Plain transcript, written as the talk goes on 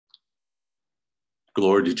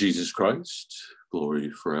Glory to Jesus Christ,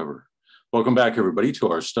 glory forever. Welcome back, everybody, to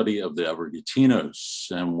our study of the Avergetinos.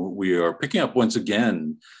 And we are picking up once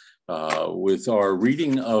again with our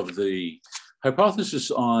reading of the hypothesis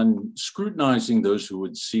on scrutinizing those who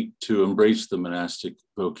would seek to embrace the monastic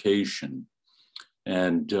vocation.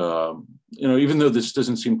 And, even though this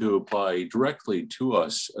doesn't seem to apply directly to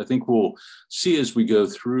us, I think we'll see as we go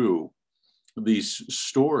through these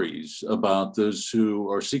stories about those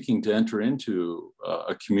who are seeking to enter into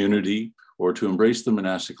a community or to embrace the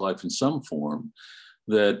monastic life in some form,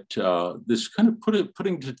 that this kind of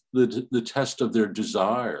putting to the test of their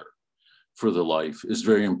desire for the life is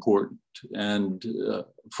very important. And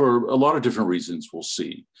for a lot of different reasons, we'll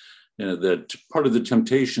see that part of the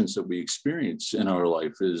temptations that we experience in our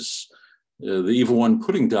life is the evil one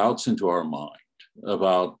putting doubts into our mind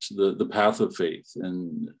about the path of faith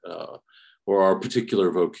and or our particular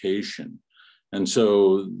vocation. And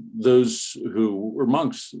so those who were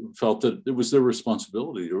monks felt that it was their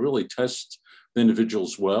responsibility to really test the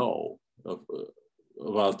individuals well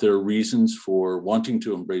about their reasons for wanting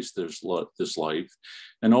to embrace this life,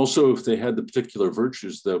 and also if they had the particular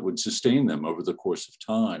virtues that would sustain them over the course of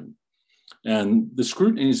time. And the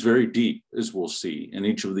scrutiny is very deep, as we'll see in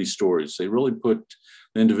each of these stories. They really put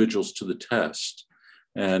the individuals to the test.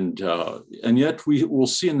 And yet we will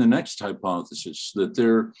see in the next hypothesis that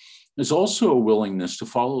there is also a willingness to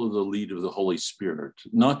follow the lead of the Holy Spirit,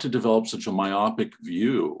 not to develop such a myopic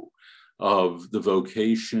view of the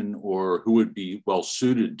vocation or who would be well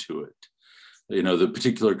suited to it, the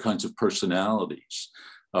particular kinds of personalities.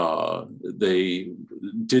 They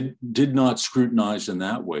did not scrutinize in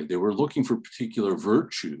that way. They were looking for particular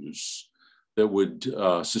virtues that would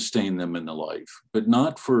sustain them in the life, but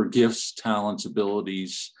not for gifts, talents,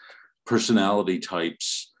 abilities, personality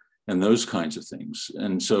types, and those kinds of things.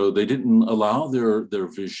 And so they didn't allow their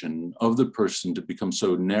vision of the person to become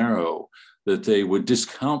so narrow that they would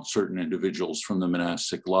discount certain individuals from the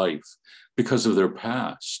monastic life because of their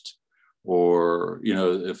past, or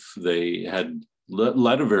if they had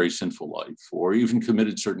led a very sinful life or even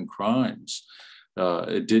committed certain crimes.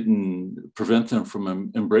 It didn't prevent them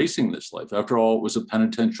from embracing this life. After all, it was a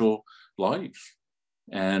penitential life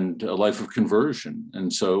and a life of conversion.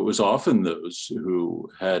 And so it was often those who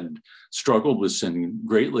had struggled with sin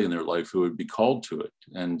greatly in their life who would be called to it.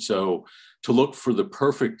 And so to look for the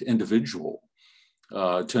perfect individual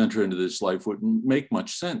to enter into this life wouldn't make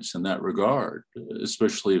much sense in that regard,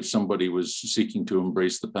 especially if somebody was seeking to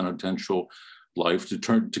embrace the penitential life,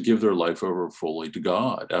 to give their life over fully to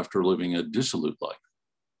God after living a dissolute life.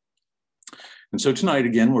 And so tonight,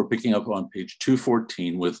 again, we're picking up on page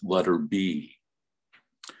 214 with letter B.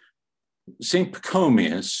 St.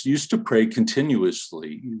 Pachomius used to pray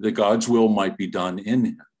continuously that God's will might be done in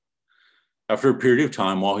him. After a period of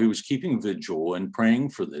time, while he was keeping vigil and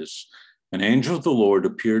praying for this, an angel of the Lord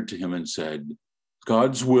appeared to him and said,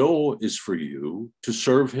 God's will is for you to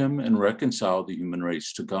serve him and reconcile the human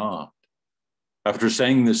race to God. After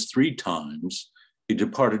saying this 3 times, he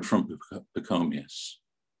departed from Pachomius.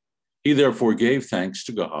 He therefore gave thanks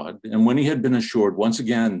to God, and when he had been assured once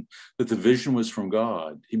again that the vision was from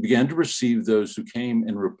God, he began to receive those who came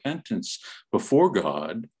in repentance before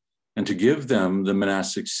God and to give them the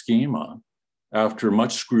monastic schema, after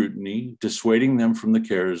much scrutiny, dissuading them from the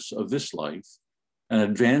cares of this life and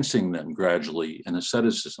advancing them gradually in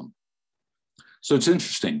asceticism. So it's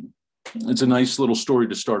interesting. It's a nice little story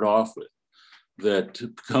to start off with, that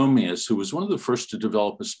Pachomius, who was one of the first to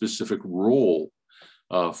develop a specific role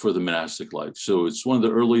for the monastic life. So it's one of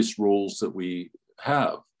the earliest roles that we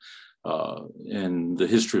have in the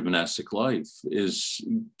history of monastic life, is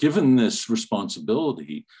given this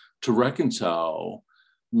responsibility to reconcile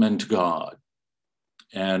men to God.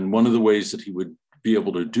 And one of the ways that he would be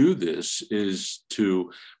able to do this is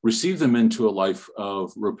to receive them into a life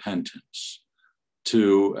of repentance,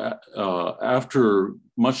 to, after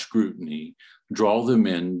much scrutiny, draw them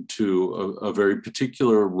into a very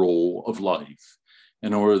particular role of life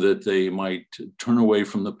in order that they might turn away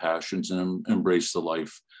from the passions and embrace the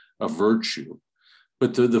life of virtue.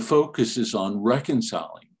 But the focus is on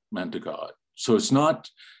reconciling men to God. So it's not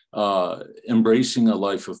embracing a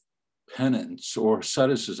life of penance or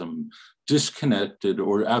asceticism disconnected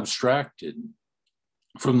or abstracted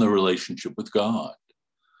from the relationship with God.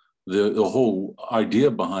 The whole idea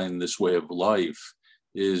behind this way of life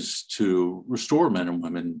is to restore men and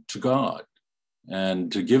women to God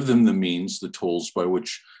and to give them the means, the tools by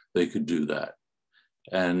which they could do that.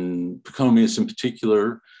 And Pachomius in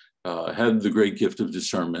particular had the great gift of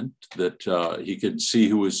discernment, that he could see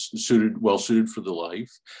who was well suited for the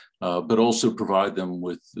life, but also provide them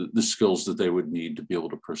with the skills that they would need to be able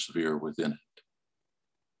to persevere within it.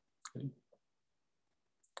 Okay.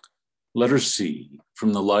 Letter C,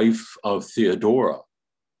 from the life of Theodora.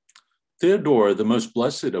 Theodora, the most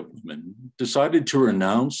blessed of women, decided to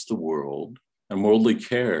renounce the world and worldly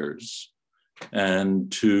cares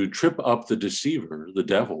and to trip up the deceiver, the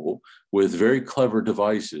devil, with very clever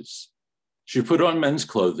devices. She put on men's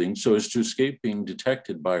clothing so as to escape being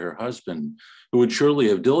detected by her husband, who would surely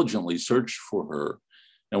have diligently searched for her,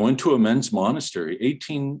 and went to a men's monastery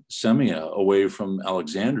 18 semia away from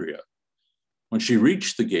Alexandria. When she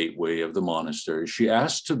reached the gateway of the monastery, she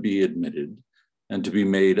asked to be admitted and to be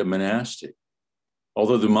made a monastic.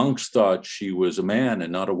 Although the monks thought she was a man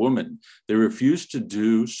and not a woman, they refused to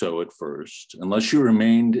do so at first, unless she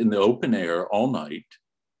remained in the open air all night,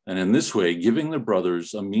 and in this way giving the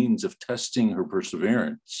brothers a means of testing her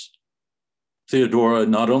perseverance. Theodora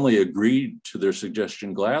not only agreed to their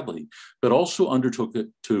suggestion gladly, but also undertook it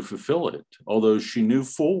to fulfill it, although she knew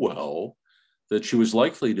full well that she was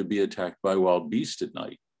likely to be attacked by wild beasts at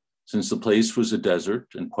night, since the place was a desert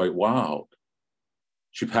and quite wild.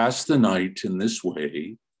 She passed the night in this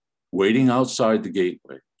way, waiting outside the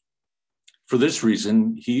gateway. For this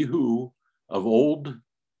reason, he who of old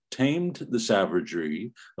tamed the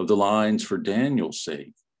savagery of the lions for Daniel's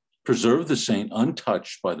sake, preserved the saint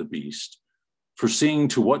untouched by the beast, foreseeing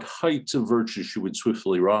to what heights of virtue she would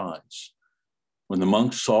swiftly rise. When the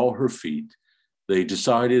monks saw her feet, they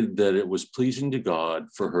decided that it was pleasing to God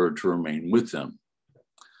for her to remain with them.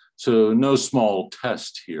 So no small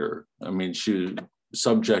test here. I mean, she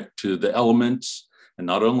subject to the elements, and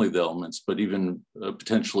not only the elements, but even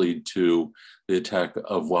potentially to the attack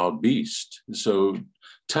of wild beast. So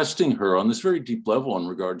testing her on this very deep level in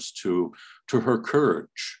regards to her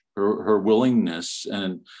courage, her willingness,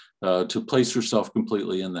 and to place herself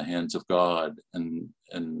completely in the hands of God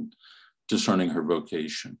and discerning her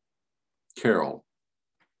vocation. Carol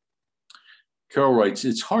writes,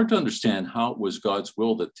 it's hard to understand how it was God's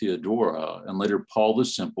will that Theodora and later Paul the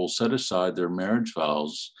Simple set aside their marriage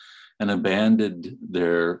vows and abandoned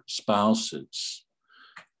their spouses.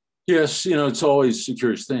 Yes, it's always a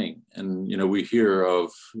curious thing. And, we hear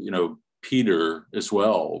of, Peter as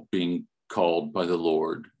well being called by the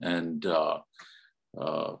Lord. And I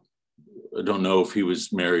don't know if he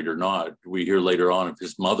was married or not. We hear later on of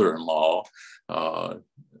his mother-in-law to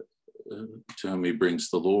whom he brings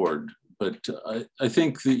the Lord. But I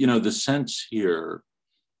think that, the sense here,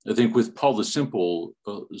 I think with Paul the Simple,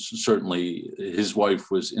 certainly his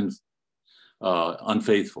wife was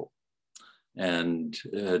unfaithful and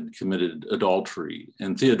had committed adultery.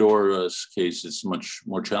 In Theodora's case, it's much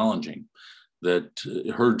more challenging, that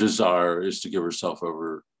her desire is to give herself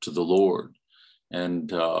over to the Lord.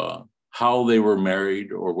 And how they were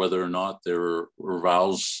married or whether or not there were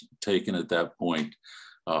vows taken at that point,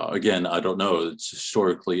 again, I don't know. It's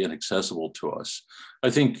historically inaccessible to us. I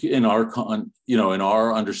think in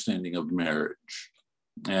our understanding of marriage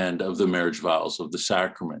and of the marriage vows, of the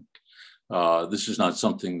sacrament, this is not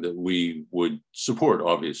something that we would support,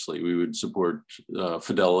 obviously. We would support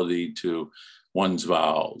fidelity to one's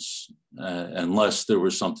vows, unless there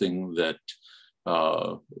was something that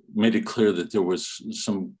made it clear that there was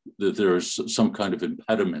some kind of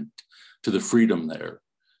impediment to the freedom there.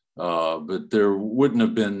 But there wouldn't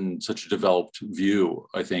have been such a developed view,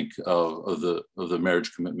 I think, of the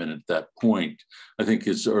marriage commitment at that point. I think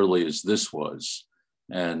as early as this was,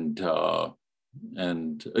 and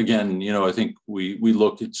again, I think we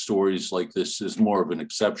look at stories like this as more of an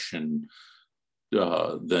exception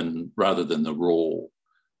rather than the rule.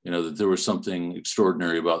 That there was something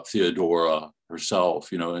extraordinary about Theodora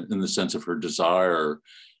herself, in the sense of her desire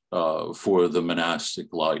for the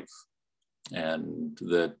monastic life. And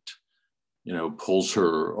that, pulls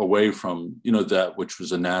her away from, that which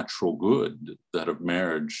was a natural good, that of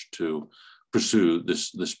marriage, to pursue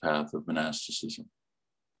this path of monasticism.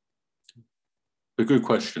 A good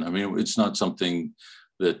question. I mean, it's not something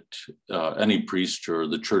that any priest or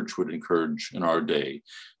the church would encourage in our day.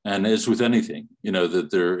 And as with anything, that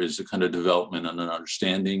there is a kind of development and an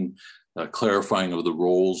understanding, clarifying of the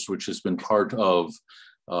roles, which has been part of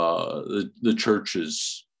the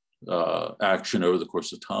church's action over the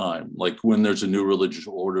course of time. Like when there's a new religious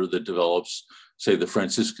order that develops, say the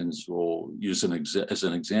Franciscans will use as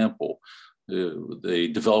an example, they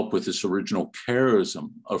develop with this original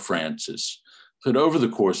charism of Francis. But over the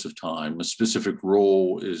course of time, a specific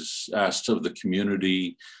role is asked of the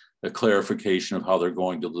community, a clarification of how they're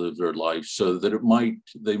going to live their life, so that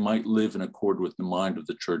they might live in accord with the mind of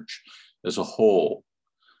the church as a whole.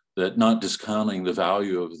 That not discounting the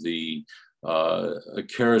value of the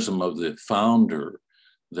charism of the founder,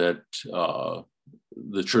 that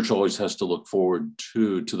the church always has to look forward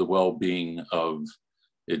to the well-being of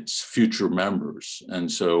its future members.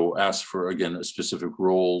 And so asked for, again, specific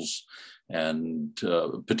roles and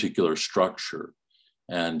particular structure.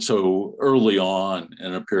 And so early on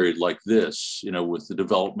in a period like this, with the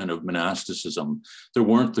development of monasticism, there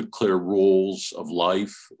weren't the clear rules of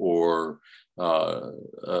life or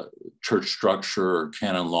church structure or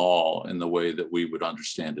canon law in the way that we would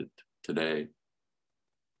understand it today.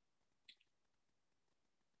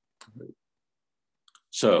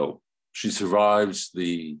 So she survives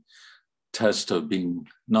the test of being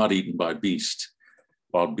not eaten by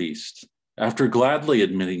wild beast. After gladly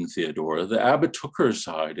admitting Theodora, the abbot took her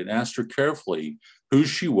aside and asked her carefully who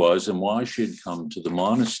she was and why she had come to the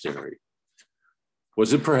monastery.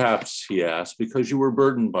 Was it perhaps, he asked, because you were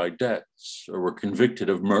burdened by debts or were convicted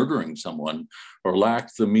of murdering someone or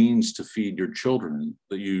lacked the means to feed your children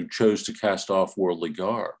that you chose to cast off worldly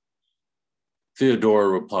garb? Theodora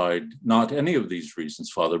replied, not any of these reasons,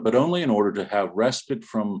 Father, but only in order to have respite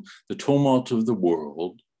from the tumult of the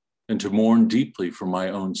world and to mourn deeply for my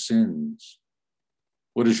own sins.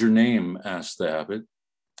 What is your name? Asked the abbot.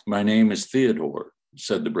 My name is Theodore,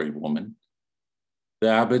 said the brave woman. The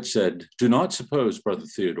abbot said, do not suppose, Brother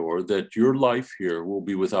Theodore, that your life here will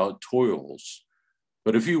be without toils,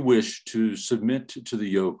 but if you wish to submit to the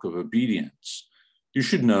yoke of obedience, you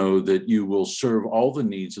should know that you will serve all the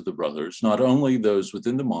needs of the brothers, not only those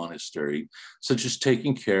within the monastery, such as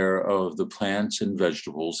taking care of the plants and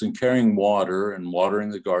vegetables and carrying water and watering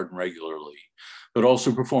the garden regularly, but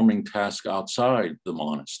also performing tasks outside the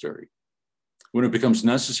monastery. When it becomes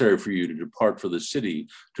necessary for you to depart for the city,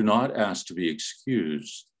 do not ask to be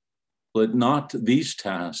excused. Let not these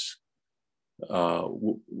tasks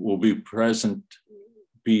will be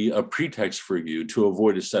a pretext for you to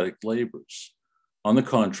avoid ascetic labors. On the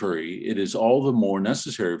contrary, it is all the more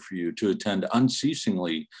necessary for you to attend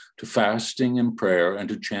unceasingly to fasting and prayer and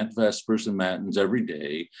to chant vespers and matins every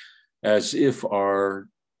day, as is our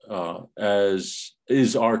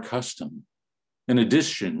custom. In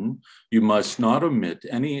addition, you must not omit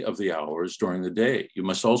any of the hours during the day. You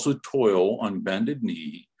must also toil on bended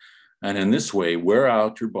knee, and in this way wear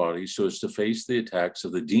out your body so as to face the attacks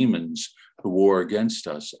of the demons who war against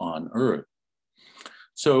us on earth.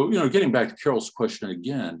 So, getting back to Carol's question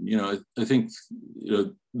again, I think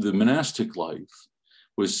the monastic life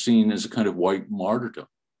was seen as a kind of white martyrdom,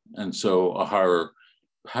 and so a higher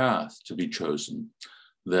path to be chosen.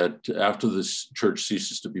 That after this church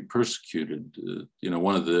ceases to be persecuted,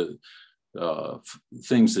 one of the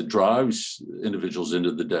things that drives individuals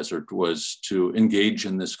into the desert was to engage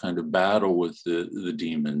in this kind of battle with the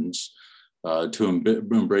demons, to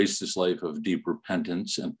embrace this life of deep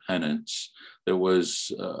repentance and penance. That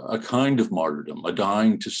was a kind of martyrdom, a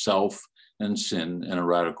dying to self and sin in a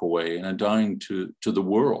radical way, and a dying to the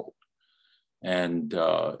world. And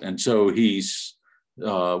so he's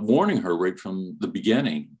warning her right from the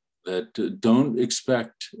beginning that don't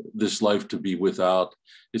expect this life to be without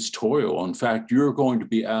its toil. In fact, you're going to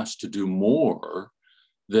be asked to do more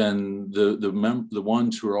than the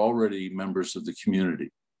ones who are already members of the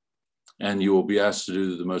community. And you will be asked to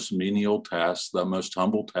do the most menial task, the most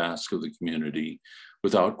humble task of the community,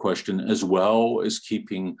 without question, as well as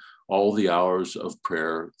keeping all the hours of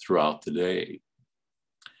prayer throughout the day.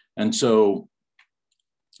 And so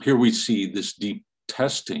here we see this deep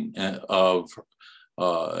testing of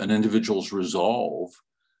an individual's resolve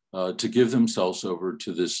to give themselves over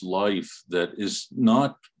to this life that is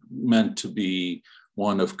not meant to be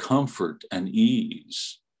one of comfort and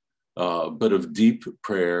ease, but of deep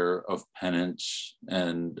prayer, of penance,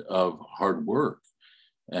 and of hard work,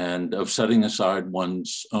 and of setting aside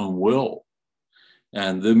one's own will.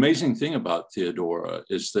 And the amazing thing about Theodora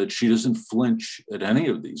is that she doesn't flinch at any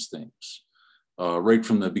of these things right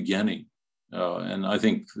from the beginning. And I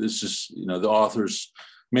think this is, the author's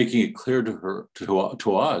making it clear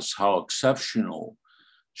to us how exceptional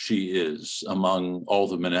she is among all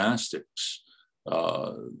the monastics.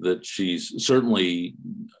 That she's certainly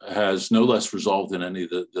has no less resolve than any of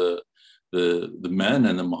the men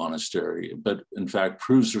in the monastery, but in fact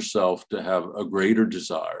proves herself to have a greater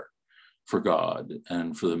desire for God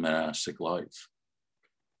and for the monastic life.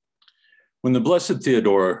 When the Blessed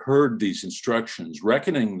Theodora heard these instructions,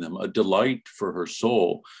 reckoning them a delight for her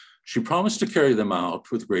soul, she promised to carry them out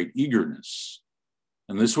with great eagerness.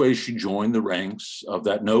 In this way, she joined the ranks of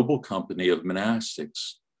that noble company of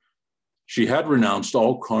monastics. She had renounced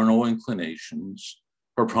all carnal inclinations.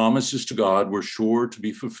 Her promises to God were sure to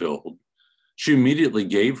be fulfilled. She immediately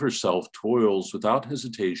gave herself toils without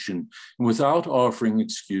hesitation and without offering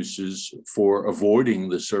excuses for avoiding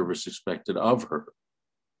the service expected of her.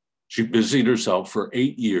 She busied herself for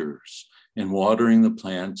 8 years in watering the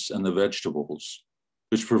plants and the vegetables.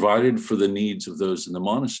 which provided for the needs of those in the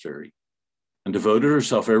monastery, and devoted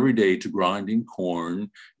herself every day to grinding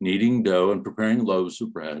corn, kneading dough, and preparing loaves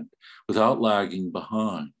of bread without lagging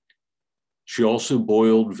behind. She also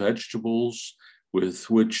boiled vegetables with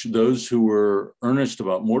which those who were earnest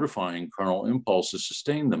about mortifying carnal impulses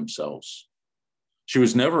sustained themselves. She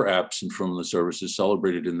was never absent from the services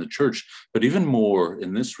celebrated in the church, but even more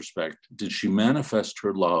in this respect did she manifest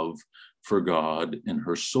her love for God in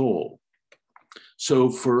her soul. So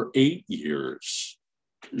for 8 years,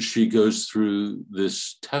 she goes through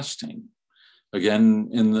this testing, again,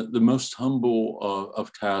 in the most humble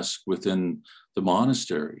of tasks within the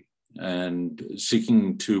monastery, and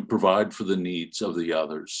seeking to provide for the needs of the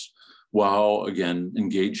others, while, again,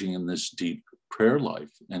 engaging in this deep prayer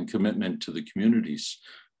life and commitment to the community's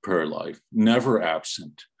prayer life, never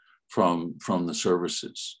absent from the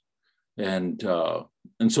services. And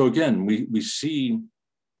so, again, we see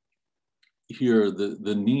here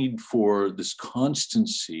the need for this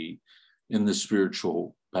constancy in the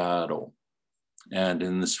spiritual battle and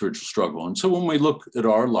in the spiritual struggle. And so when we look at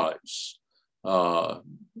our lives, I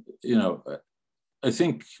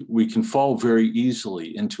think we can fall very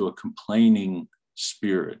easily into a complaining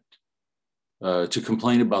spirit, to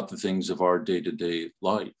complain about the things of our day-to-day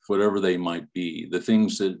life, whatever they might be, the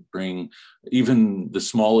things that bring even the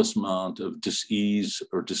smallest amount of dis-ease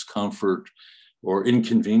or discomfort or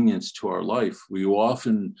inconvenience to our life. We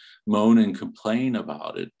often moan and complain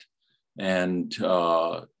about it, and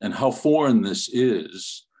how foreign this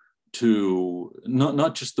is to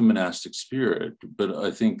not just the monastic spirit, but I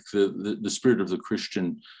think the spirit of the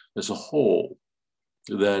Christian as a whole,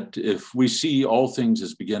 that if we see all things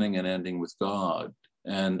as beginning and ending with God,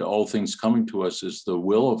 and all things coming to us as the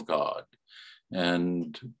will of God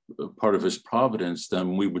and part of his providence,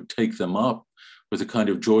 then we would take them up with a kind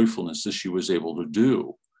of joyfulness as she was able to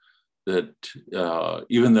do. That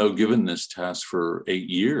even though given this task for 8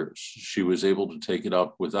 years, she was able to take it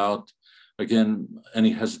up without, again,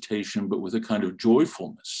 any hesitation, but with a kind of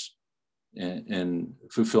joyfulness in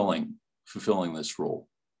fulfilling this role.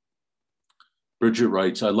 Bridget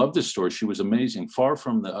writes, I love this story. She was amazing. Far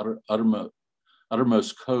from the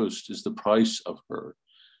uttermost coast is the price of her.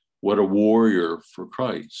 What a warrior for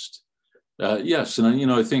Christ. Yes,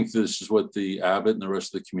 and I think this is what the abbot and the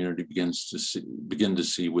rest of the community begin to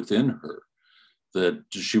see within her, that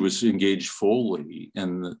she was engaged fully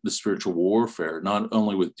in the spiritual warfare, not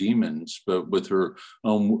only with demons, but with her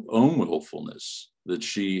own willfulness, that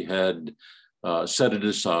she had set it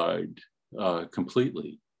aside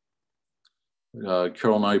completely.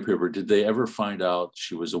 Carol Nypaper, did they ever find out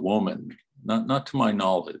she was a woman? Not to my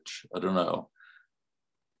knowledge. I don't know.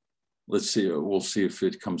 Let's see. We'll see if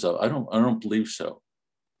it comes up. I don't believe so.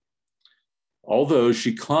 Although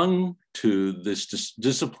she clung to this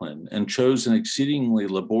discipline and chose an exceedingly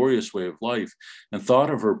laborious way of life, and thought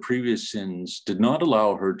of her previous sins did not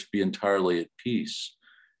allow her to be entirely at peace.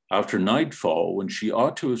 After nightfall, when she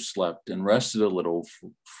ought to have slept and rested a little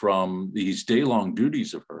from these day-long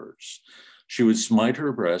duties of hers, she would smite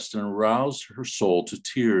her breast and arouse her soul to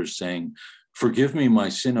tears, saying, "Forgive me my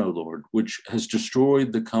sin, O Lord, which has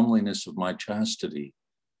destroyed the comeliness of my chastity."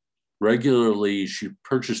 Regularly, she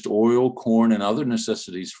purchased oil, corn, and other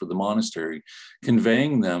necessities for the monastery,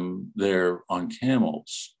 conveying them there on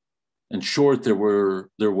camels. In short, there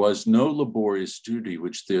was no laborious duty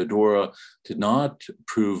which Theodora did not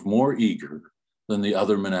prove more eager than the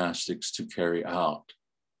other monastics to carry out.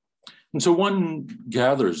 And so one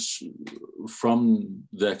gathers from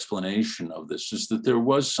the explanation of this is that there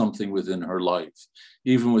was something within her life,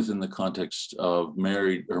 even within the context of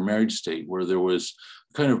her married state, where there was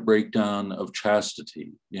a kind of breakdown of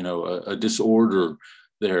chastity, a disorder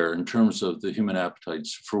there in terms of the human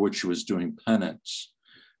appetites for which she was doing penance.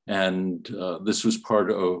 And this was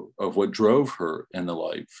part of what drove her in the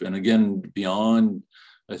life. And again, beyond,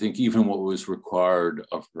 I think, even what was required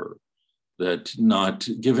of her, that not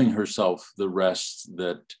giving herself the rest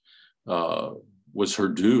that was her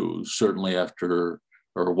due, certainly after,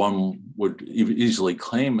 or one would easily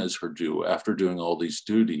claim as her due after doing all these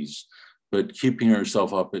duties, but keeping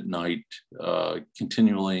herself up at night,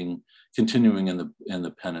 continuing in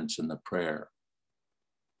the penance and the prayer.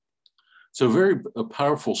 So a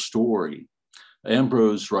powerful story.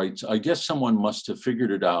 Ambrose writes, I guess someone must have figured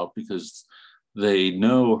it out because they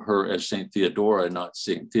know her as Saint Theodora, not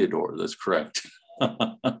Saint Theodore. That's correct.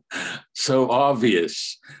 So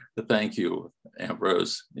obvious. Thank you,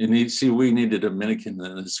 Ambrose. We needed a Dominican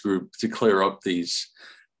in this group to clear up these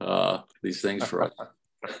things for us.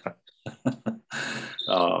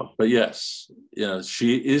 But yes,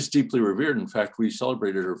 she is deeply revered. In fact, we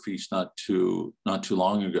celebrated her feast not too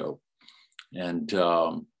long ago. And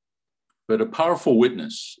but a powerful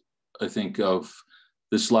witness, I think, of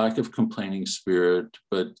this lack of complaining spirit,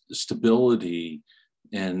 but stability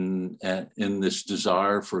in this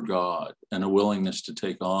desire for God and a willingness to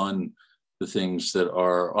take on the things that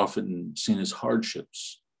are often seen as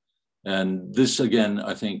hardships. And this, again,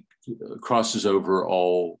 I think, crosses over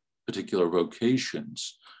all particular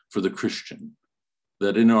vocations for the Christian,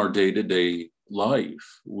 that in our day-to-day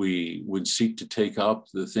life, we would seek to take up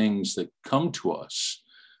the things that come to us,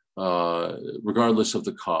 regardless of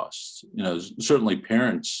the cost. You know, certainly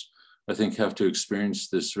parents, I think, have to experience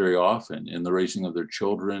this very often in the raising of their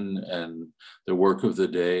children and the work of the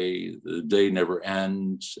day. The day never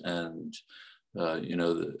ends, and you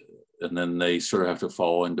know, and then they sort of have to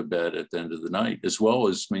fall into bed at the end of the night, as well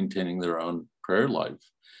as maintaining their own prayer life.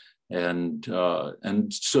 And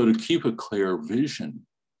so to keep a clear vision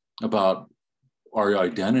about our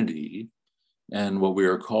identity and what we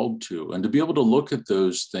are called to, and to be able to look at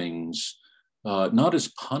those things not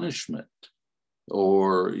as punishment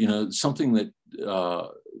or, you know, something that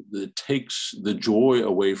that takes the joy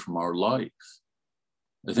away from our life.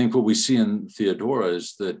 I think what we see in Theodora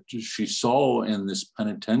is that she saw in this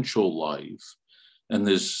penitential life and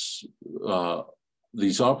this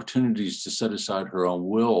these opportunities to set aside her own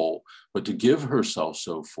will, but to give herself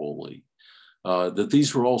so fully, that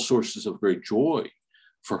these were all sources of great joy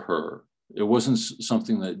for her. It wasn't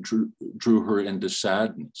something that drew her into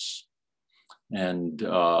sadness. And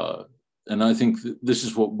I think this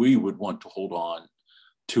is what we would want to hold on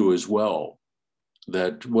to as well,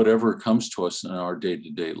 that whatever comes to us in our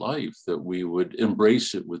day-to-day life, that we would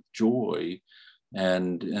embrace it with joy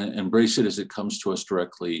and embrace it as it comes to us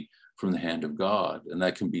directly from the hand of God. And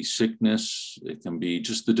that can be sickness, it can be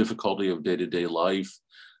just the difficulty of day-to-day life,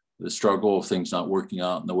 the struggle of things not working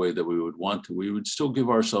out in the way that we would want to. We would still give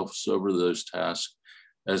ourselves over to those tasks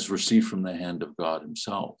as received from the hand of God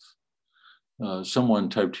himself. Someone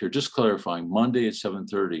typed here, just clarifying, Monday at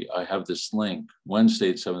 7:30, I have this link. Wednesday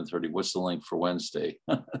at 7:30, what's the link for Wednesday?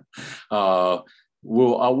 I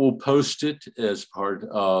will post it as part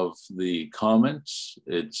of the comments.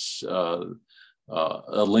 It's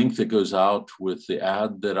a link that goes out with the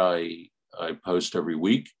ad that I post every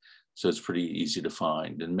week. So it's pretty easy to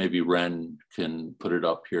find. And maybe Ren can put it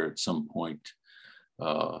up here at some point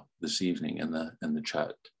this evening in the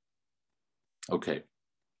chat. Okay.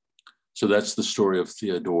 So that's the story of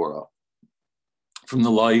Theodora. From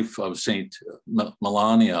the life of Saint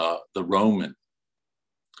Melania the Roman.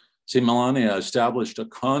 Saint Melania established a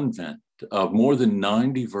convent of more than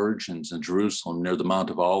 90 virgins in Jerusalem near the Mount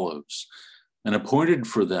of Olives, and appointed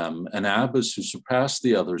for them an abbess who surpassed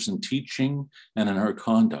the others in teaching and in her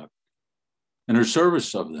conduct. In her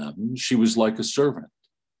service of them, she was like a servant,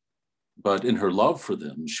 but in her love for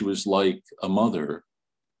them, she was like a mother.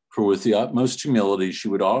 For with the utmost humility, she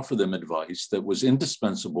would offer them advice that was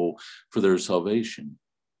indispensable for their salvation.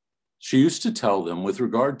 She used to tell them, with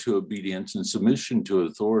regard to obedience and submission to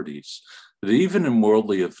authorities, that even in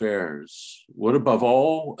worldly affairs, what above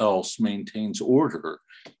all else maintains order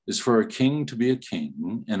is for a king to be a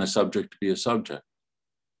king and a subject to be a subject.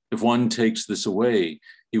 If one takes this away,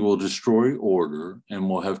 he will destroy order and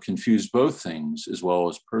will have confused both things as well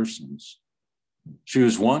as persons. She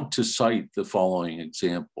was wont to cite the following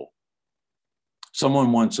example.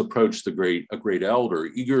 Someone once approached a great elder,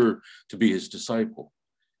 eager to be his disciple.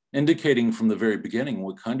 Indicating from the very beginning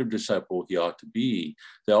what kind of disciple he ought to be,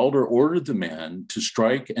 the elder ordered the man to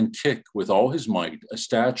strike and kick with all his might a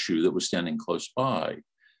statue that was standing close by.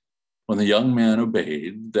 When the young man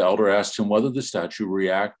obeyed, the elder asked him whether the statue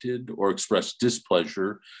reacted or expressed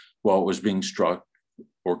displeasure while it was being struck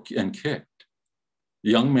and kicked.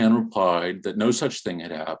 The young man replied that no such thing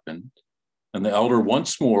had happened, and the elder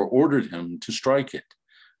once more ordered him to strike it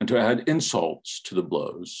and to add insults to the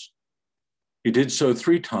blows. He did so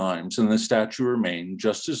 3 times, and the statue remained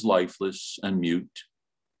just as lifeless and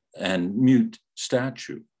mute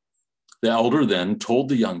statue. The elder then told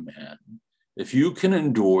the young man, if you can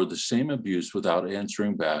endure the same abuse without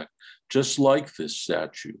answering back, just like this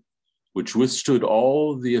statue, which withstood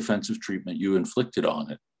all the offensive treatment you inflicted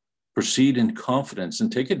on it, proceed in confidence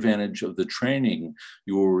and take advantage of the training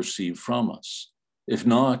you will receive from us. If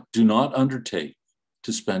not, do not undertake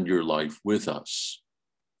to spend your life with us.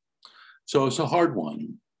 So it's a hard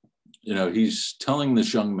one. You know, he's telling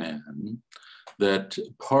this young man that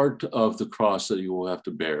part of the cross that you will have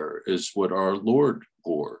to bear is what our Lord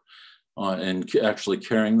bore, and actually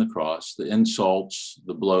carrying the cross, the insults,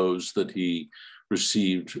 the blows that he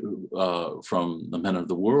received from the men of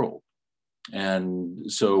the world.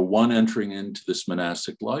 And so one entering into this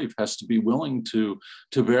monastic life has to be willing to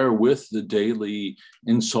bear with the daily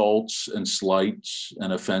insults and slights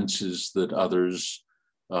and offenses that others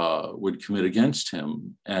would commit against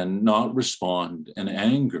him, and not respond in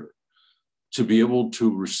anger, to be able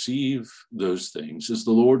to receive those things as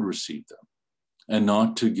the Lord received them, and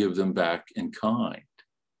not to give them back in kind,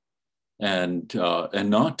 and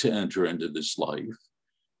not to enter into this life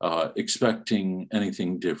expecting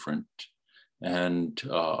anything different, and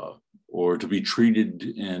or to be treated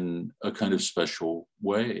in a kind of special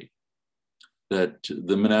way. That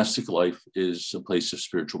the monastic life is a place of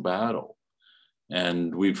spiritual battle.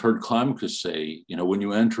 And we've heard Climacus say, you know, when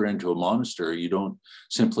you enter into a monastery, you don't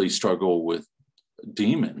simply struggle with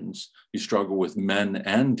demons, you struggle with men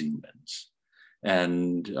and demons.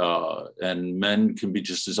 And men can be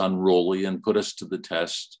just as unruly and put us to the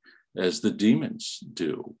test as the demons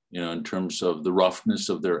do, you know, in terms of the roughness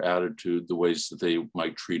of their attitude, the ways that they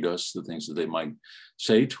might treat us, the things that they might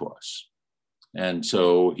say to us. And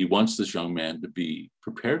so he wants this young man to be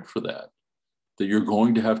prepared for that you're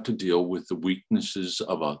going to have to deal with the weaknesses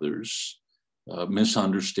of others,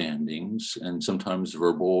 misunderstandings, and sometimes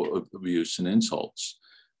verbal abuse and insults,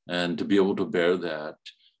 and to be able to bear that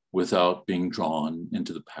without being drawn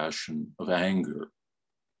into the passion of anger.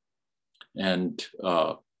 And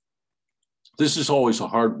this is always a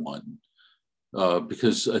hard one,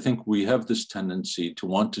 because I think we have this tendency to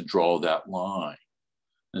want to draw that line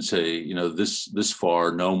and say, you know, this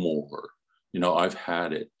far, no more. You know, I've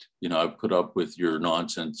had it. You know, I've put up with your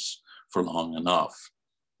nonsense for long enough,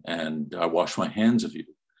 and I wash my hands of you.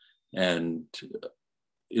 And,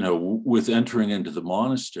 you know, with entering into the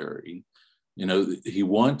monastery, you know, he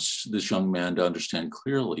wants this young man to understand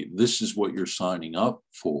clearly, this is what you're signing up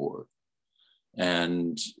for.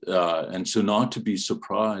 And so not to be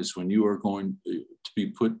surprised when you are going to be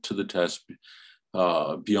put to the test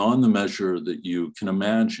beyond the measure that you can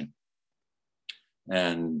imagine.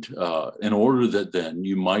 And in order that then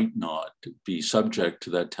you might not be subject to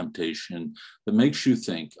that temptation that makes you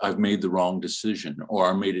think, I've made the wrong decision, or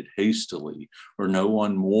I made it hastily, or no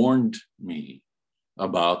one warned me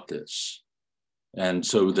about this. And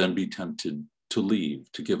so then be tempted to leave,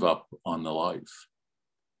 to give up on the life.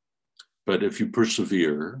 But if you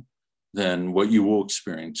persevere, then what you will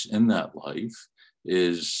experience in that life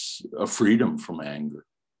is a freedom from anger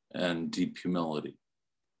and deep humility.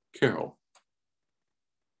 Carol.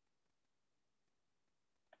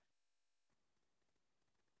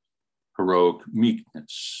 Heroic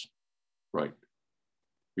meekness, right?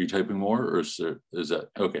 Are you typing more, or is that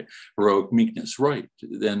okay? Heroic meekness, right?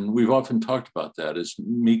 Then we've often talked about that as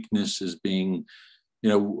meekness as being, you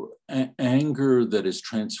know, anger that is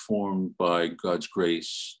transformed by God's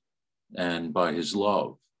grace and by his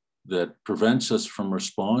love, that prevents us from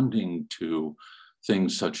responding to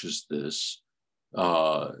things such as this,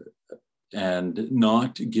 and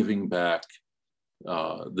not giving back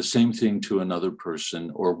the same thing to another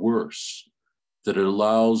person or worse, that it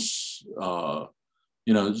allows,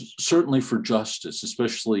 you know, certainly for justice,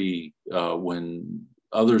 especially when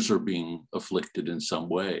others are being afflicted in some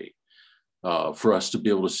way, for us to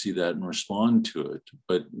be able to see that and respond to it.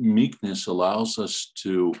 But meekness allows us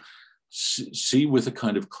to see with a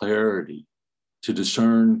kind of clarity, to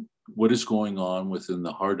discern what is going on within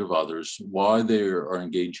the heart of others, why they are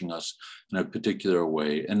engaging us in a particular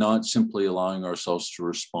way, and not simply allowing ourselves to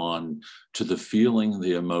respond to the feeling,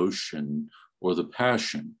 the emotion, or the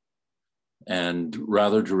passion, and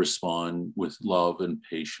rather to respond with love and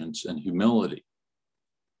patience and humility.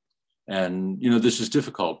 And, you know, this is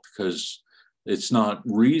difficult because it's not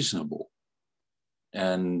reasonable.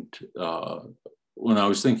 And when I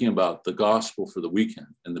was thinking about the gospel for the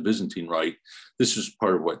weekend and the Byzantine Rite, this is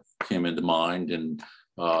part of what came into mind. And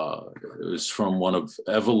it was from one of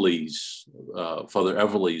Evelee's, Father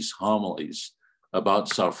Evelee's homilies about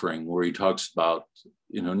suffering, where he talks about,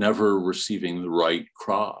 you know, never receiving the right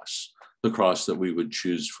cross, the cross that we would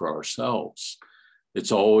choose for ourselves.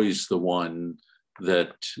 It's always the one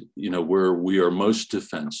that, you know, where we are most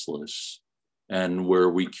defenseless and where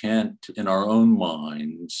we can't, in our own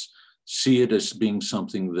minds, see it as being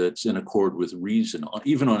something that's in accord with reason,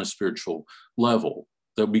 even on a spiritual level,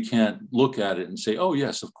 that we can't look at it and say, oh,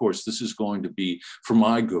 yes, of course, this is going to be for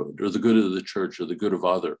my good or the good of the church or the good of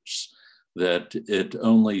others, that it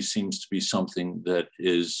only seems to be something that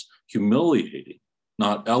is humiliating,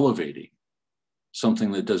 not elevating,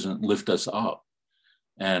 something that doesn't lift us up.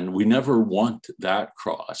 And we never want that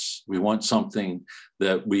cross. We want something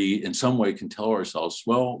that we in some way can tell ourselves,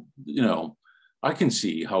 well, you know, I can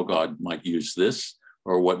see how God might use this,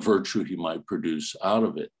 or what virtue he might produce out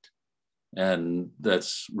of it. And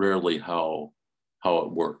that's rarely how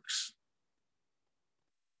it works.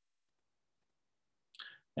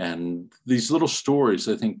 And these little stories,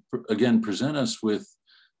 I think, again, present us with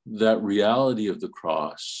that reality of the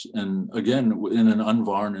cross. And again, in an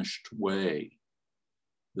unvarnished way,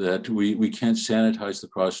 that we can't sanitize the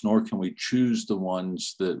cross, nor can we choose the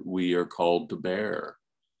ones that we are called to bear.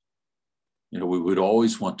 You know, we would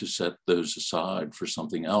always want to set those aside for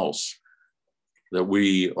something else that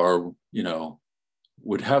we are, you know,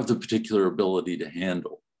 would have the particular ability to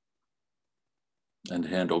handle and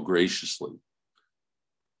handle graciously.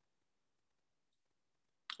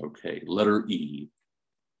 Okay, letter E,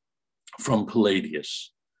 from Palladius.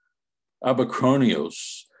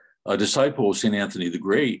 Abacronios, a disciple of St. Anthony the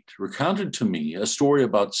Great, recounted to me a story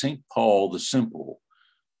about St. Paul the Simple,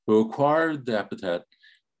 who acquired the epithet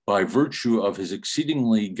by virtue of his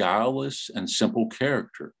exceedingly guileless and simple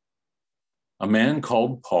character. A man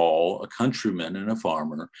called Paul, a countryman and a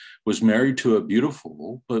farmer, was married to a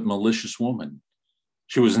beautiful but malicious woman.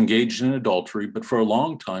 She was engaged in adultery, but for a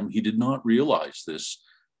long time he did not realize this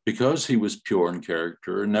because he was pure in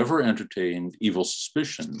character and never entertained evil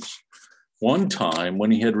suspicions. One time, when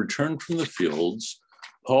he had returned from the fields,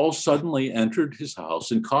 Paul suddenly entered his house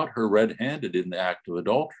and caught her red-handed in the act of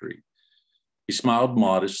adultery. He smiled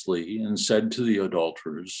modestly and said to the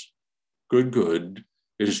adulterers, Good,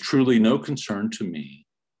 it is truly no concern to me.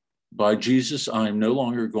 By Jesus, I am no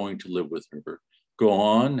longer going to live with her. Go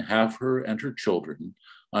on, have her and her children.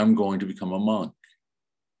 I'm going to become a monk."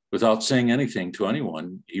 Without saying anything to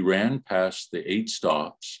anyone, he ran past the 8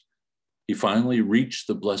 stops. He finally reached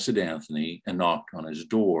the Blessed Anthony and knocked on his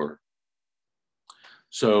door.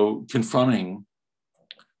 So confronting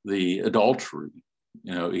the adultery,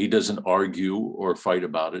 you know, he doesn't argue or fight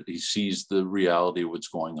about it. He sees the reality of what's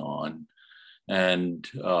going on and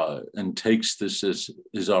takes this as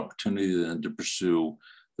his opportunity then to pursue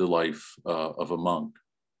the life of a monk.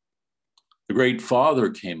 The Great Father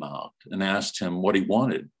came out and asked him what he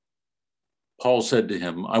wanted. Paul said to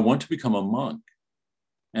him, "I want to become a monk."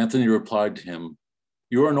 Anthony replied to him,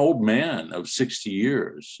 "You are an old man of 60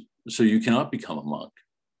 years, so you cannot become a monk.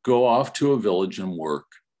 Go off to a village and work.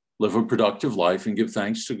 Live a productive life and give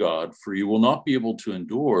thanks to God, for you will not be able to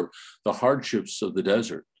endure the hardships of the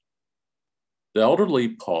desert." The elderly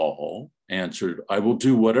Paul answered, "I will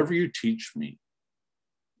do whatever you teach me."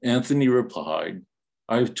 Anthony replied,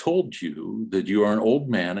 "I have told you that you are an old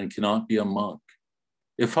man and cannot be a monk.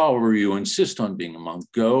 If, however, you insist on being a monk,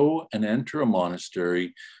 go and enter a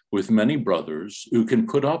monastery with many brothers who can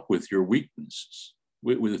put up with your weaknesses,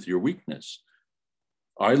 with your weakness.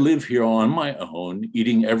 I live here on my own,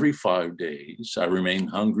 eating every 5 days. I remain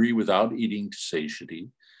hungry without eating to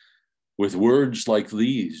satiety." With words like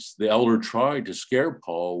these, the elder tried to scare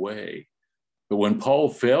Paul away. But when Paul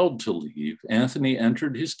failed to leave, Anthony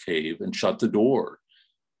entered his cave and shut the door,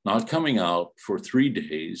 not coming out for 3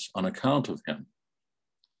 days on account of him.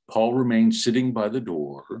 Paul remained sitting by the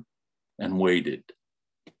door and waited.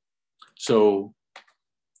 So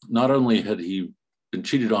not only had he been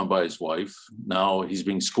cheated on by his wife, now he's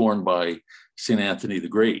being scorned by St. Anthony the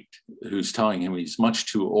Great, who's telling him he's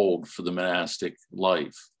much too old for the monastic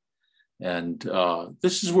life. And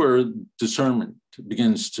this is where discernment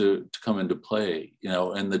begins to come into play, you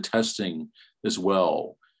know, and the testing as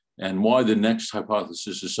well. And why the next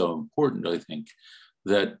hypothesis is so important, I think,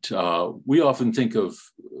 that we often think of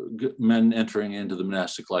men entering into the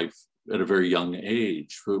monastic life at a very young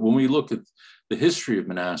age. But when we look at the history of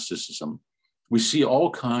monasticism, we see all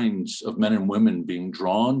kinds of men and women being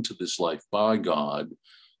drawn to this life by God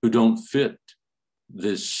who don't fit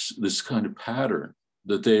this kind of pattern,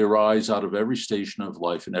 that they arise out of every station of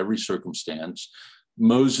life in every circumstance.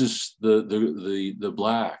 Moses, the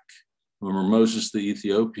Black, remember Moses the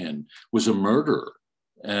Ethiopian, was a murderer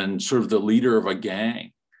and sort of the leader of a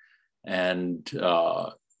gang, and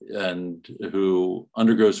who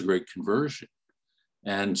undergoes a great conversion.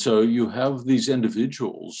 And so you have these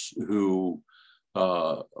individuals who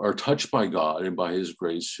are touched by God and by his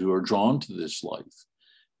grace, who are drawn to this life.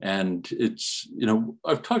 And it's, you know,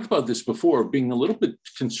 I've talked about this before, being a little bit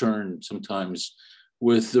concerned sometimes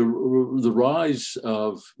with the rise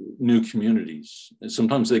of new communities. And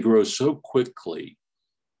sometimes they grow so quickly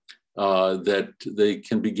that they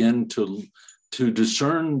can begin to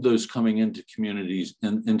discern those coming into communities,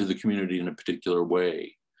 into the community in a particular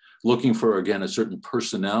way, looking for, again, a certain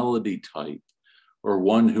personality type, or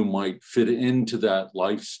one who might fit into that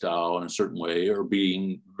lifestyle in a certain way, or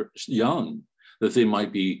being young, that they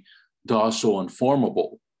might be docile and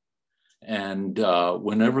formable. And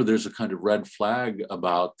whenever there's a kind of red flag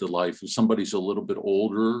about the life, if somebody's a little bit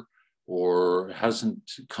older or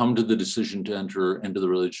hasn't come to the decision to enter into the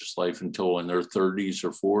religious life until in their 30s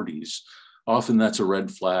or 40s, often that's a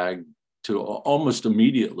red flag to almost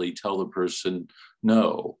immediately tell the person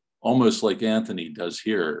no, almost like Anthony does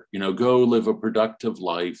here. Go live a productive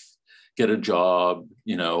life, get a job,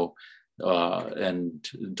 and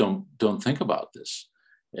don't think about this.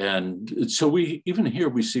 And so we even here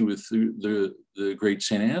we see with the great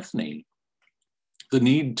Saint Anthony the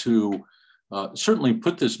need to certainly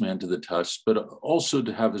put this man to the test, but also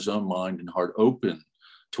to have his own mind and heart open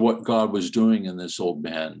to what God was doing in this old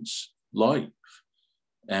man's life.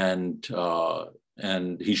 And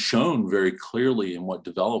he's shown very clearly in what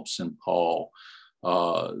develops in Paul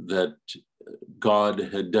that God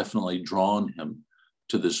had definitely drawn him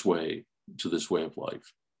to this way of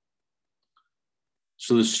life.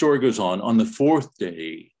 So the story goes on. On the fourth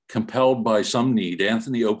day, compelled by some need,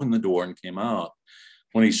 Anthony opened the door and came out.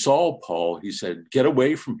 When he saw Paul, he said, "Get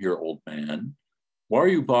away from here, old man. Why are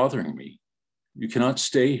you bothering me? You cannot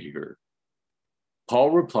stay here." Paul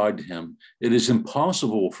replied to him, "It is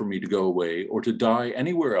impossible for me to go away or to die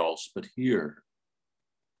anywhere else but here."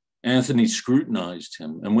 Anthony scrutinized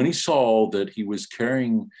him, and when he saw that he was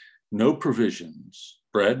carrying no provisions,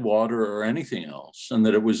 bread, water, or anything else, and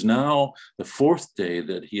that it was now the fourth day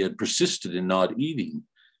that he had persisted in not eating,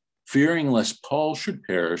 fearing lest Paul should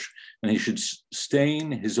perish and he should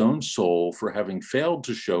stain his own soul for having failed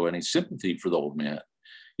to show any sympathy for the old man,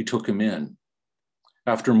 he took him in.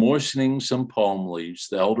 After moistening some palm leaves,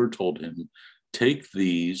 the elder told him, "Take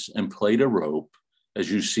these and plait a rope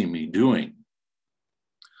as you see me doing."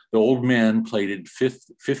 The old man plaited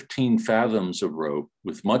 15 fathoms of rope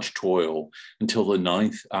with much toil until the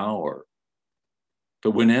 9th hour.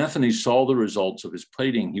 But when Anthony saw the results of his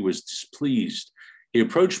plaiting, he was displeased. He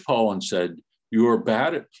approached Paul and said, "You are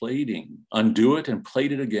bad at plaiting. Undo it and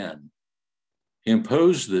plait it again." He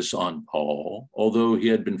imposed this on Paul, although he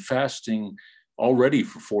had been fasting already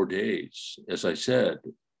for 4 days, as I said,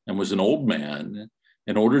 and was an old man,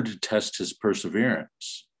 in order to test his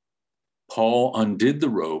perseverance. Paul undid the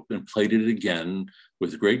rope and plaited it again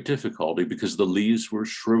with great difficulty because the leaves were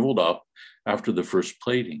shriveled up after the first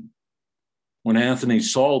plaiting. When Anthony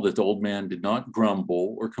saw that the old man did not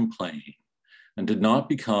grumble or complain and did not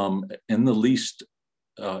become in the least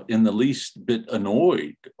bit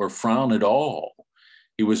annoyed or frown at all,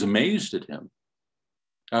 he was amazed at him.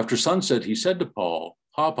 After sunset, he said to Paul,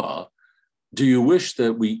 "Papa, do you wish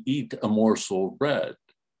that we eat a morsel of bread?"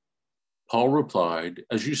 Paul replied,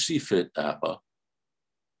 "As you see fit, Appa."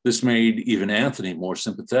 This made even Anthony more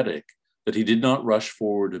sympathetic, that he did not rush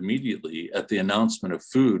forward immediately at the announcement of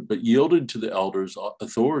food, but yielded to the elder's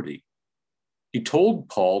authority. He told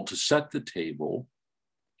Paul to set the table.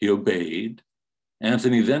 He obeyed.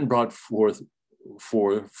 Anthony then brought forth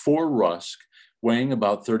 4 rusks, weighing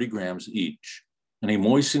about 30 grams each, and he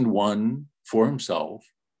moistened 1 for himself,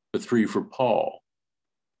 but 3 for Paul.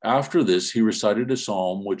 After this, he recited a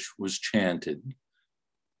psalm which was chanted.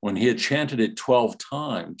 When he had chanted it 12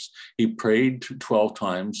 times, he prayed 12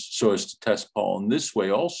 times so as to test Paul in this way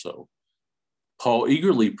also. Paul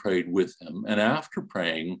eagerly prayed with him, and after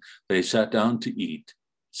praying, they sat down to eat,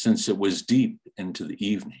 since it was deep into the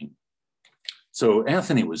evening. So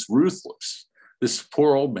Anthony was ruthless. This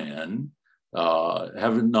poor old man,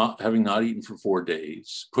 having not eaten for 4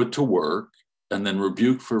 days, put to work, and then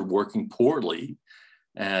rebuked for working poorly,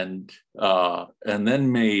 and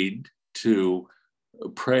then made to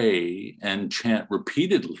pray and chant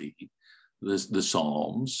repeatedly the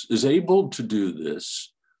Psalms, is able to do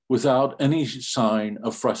this without any sign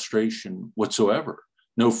of frustration whatsoever.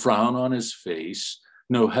 No frown on his face,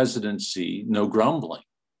 no hesitancy, no grumbling,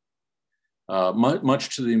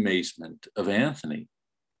 much to the amazement of Anthony.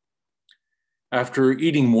 After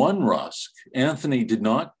eating 1 rusk, Anthony did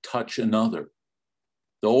not touch another.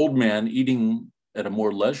 The old man, eating at a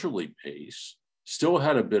more leisurely pace, still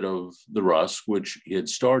had a bit of the rusk which he had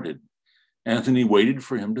started. Anthony waited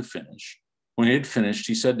for him to finish. When he had finished,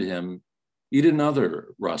 he said to him, "Eat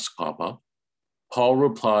another rusk, Papa." Paul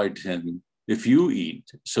replied to him, "If you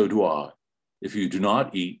eat, so do I. If you do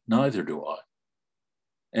not eat, neither do I."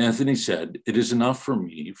 Anthony said, "It is enough for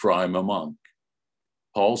me, for I am a monk."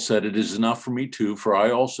 Paul said, "It is enough for me too, for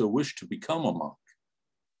I also wish to become a monk."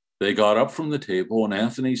 They got up from the table, and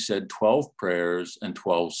Anthony said 12 prayers and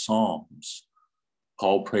 12 psalms.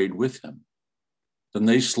 Paul prayed with him. Then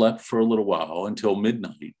they slept for a little while until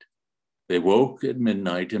midnight. They woke at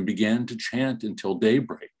midnight and began to chant until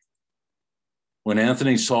daybreak. When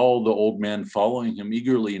Anthony saw the old man following him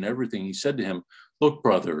eagerly in everything, he said to him, "Look,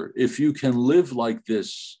 brother, if you can live like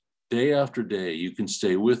this day after day, you can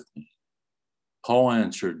stay with me." Paul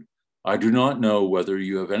answered, I do not know whether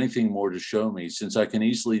you have anything more to show me, since I can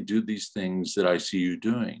easily do these things that I see you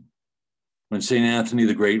doing. When St. Anthony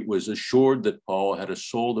the Great was assured that Paul had a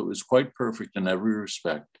soul that was quite perfect in every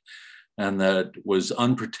respect and that was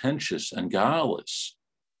unpretentious and guileless,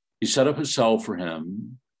 he set up a cell for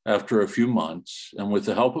him after a few months, and with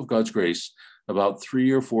the help of God's grace, about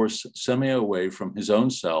 3 or 4 semina away from his own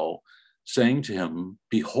cell, saying to him,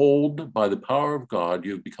 "Behold, by the power of God,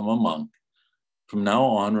 you have become a monk. From now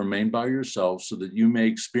on, remain by yourself so that you may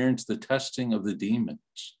experience the testing of the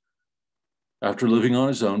demons." After living on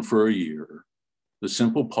his own for a year, the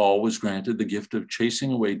simple Paul was granted the gift of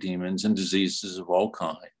chasing away demons and diseases of all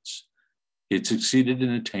kinds. He had succeeded in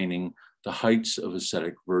attaining the heights of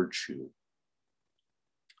ascetic virtue.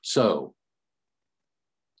 So,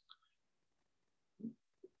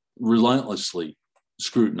 relentlessly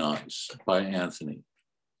scrutinized by Anthony.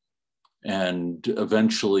 And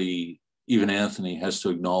eventually, even Anthony has to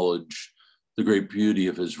acknowledge the great beauty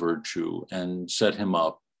of his virtue and set him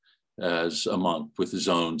up as a monk with his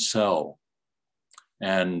own cell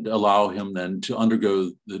and allow him then to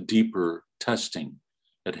undergo the deeper testing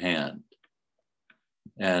at hand,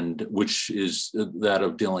 and which is that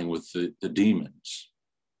of dealing with the demons.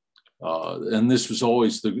 And this was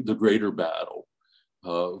always the greater battle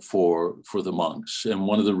for the monks. And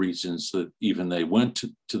one of the reasons that even they went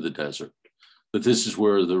to the desert, but this is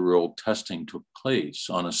where the real testing took place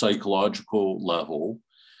on a psychological level.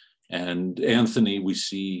 And Anthony, we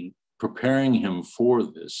see preparing him for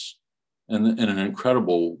this in an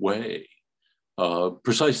incredible way,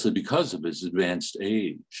 precisely because of his advanced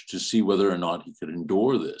age, to see whether or not he could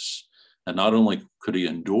endure this. And not only could he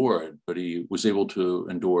endure it, but he was able to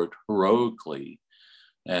endure it heroically.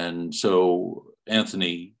 And so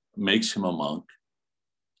Anthony makes him a monk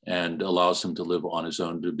and allows him to live on his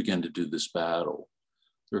own to begin to do this battle.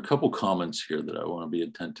 There are a couple comments here that I want to be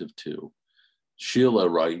attentive to. Sheila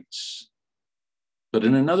writes, "But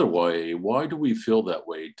in another way, why do we feel that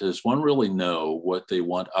way? Does one really know what they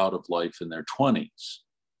want out of life in their 20s?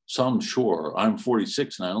 Some, sure. I'm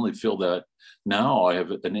 46 and I only feel that now I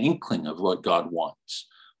have an inkling of what God wants.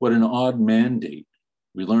 What an odd mandate.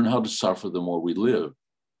 We learn how to suffer the more we live.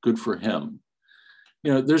 Good for him."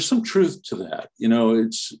 There's some truth to that.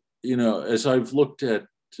 It's, as I've looked at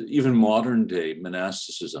even modern day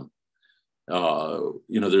monasticism,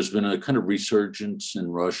 there's been a kind of resurgence in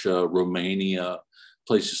Russia, Romania,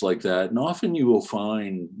 places like that. And often you will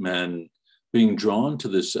find men being drawn to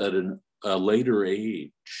this at a later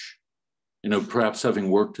age, perhaps having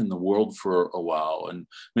worked in the world for a while and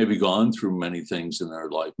maybe gone through many things in their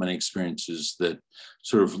life, many experiences that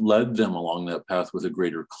sort of led them along that path with a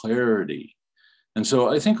greater clarity. And so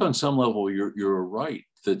I think on some level, you're right.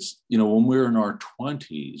 That's, when we're in our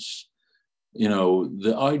 20s,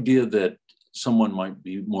 the idea that someone might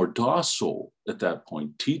be more docile at that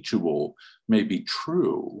point, teachable, may be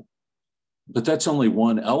true, but that's only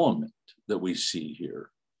one element that we see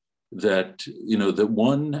here. That, that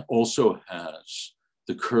one also has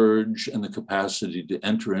the courage and the capacity to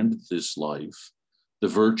enter into this life, the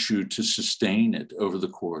virtue to sustain it over the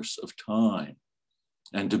course of time,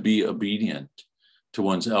 and to be obedient to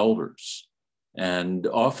one's elders. And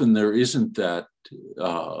often there isn't that,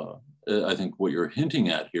 I think what you're hinting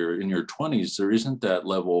at here in your 20s, there isn't that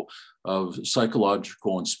level of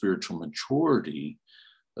psychological and spiritual maturity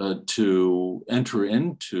to enter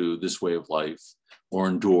into this way of life or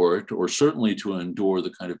endure it, or certainly to endure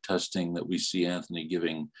the kind of testing that we see Anthony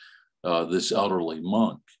giving this elderly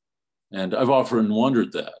monk. And I've often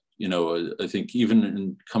wondered that, I think even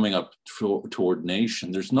in coming up to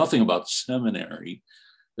ordination, there's nothing about seminary,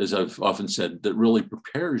 as I've often said, that really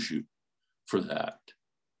prepares you for that.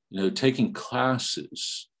 Taking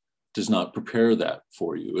classes does not prepare that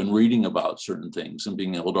for you, and reading about certain things and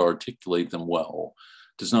being able to articulate them well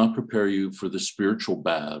does not prepare you for the spiritual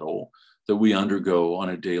battle that we undergo on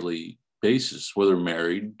a daily basis, whether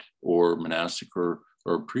married or monastic or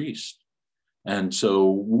a priest. And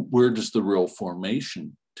so where does the real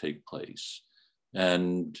formation take place?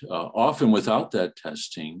 And often without that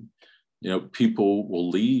testing, people will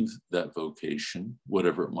leave that vocation,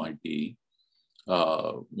 whatever it might be,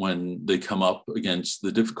 when they come up against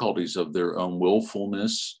the difficulties of their own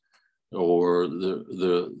willfulness, or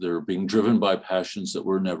they're being driven by passions that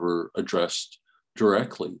were never addressed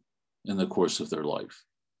directly in the course of their life.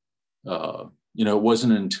 It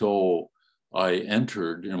wasn't until I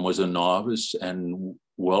entered and was a novice and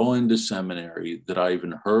well into seminary that I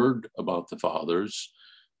even heard about the fathers,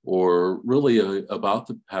 or really about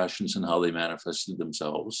the passions and how they manifested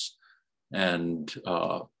themselves. And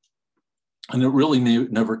it really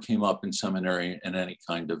never came up in seminary in any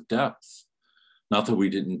kind of depth. Not that we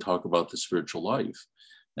didn't talk about the spiritual life.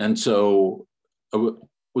 And so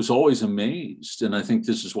was always amazed. And I think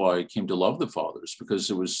this is why I came to love the Fathers, because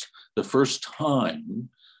it was the first time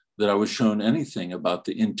that I was shown anything about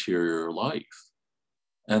the interior life,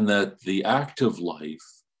 and that the active life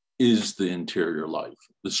is the interior life,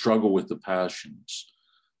 the struggle with the passions.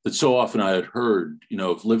 That so often I had heard,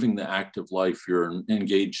 of living the active life, you're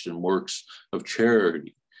engaged in works of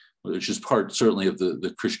charity, which is part certainly of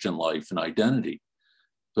the Christian life and identity.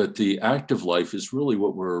 But the active life is really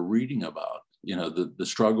what we're reading about, the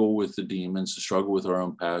struggle with the demons, the struggle with our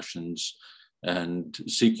own passions, and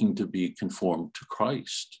seeking to be conformed to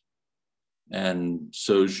Christ. And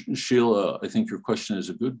so, Sheila, I think your question is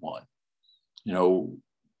a good one.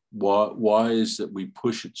 Why is that we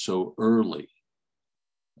push it so early?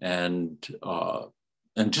 And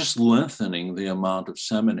just lengthening the amount of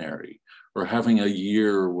seminary, or having a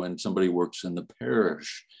year when somebody works in the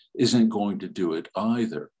parish, isn't going to do it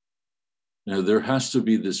either. There has to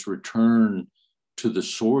be this return to the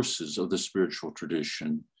sources of the spiritual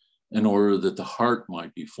tradition in order that the heart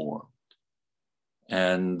might be formed.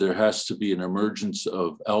 And there has to be an emergence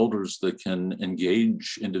of elders that can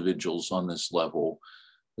engage individuals on this level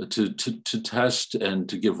to test and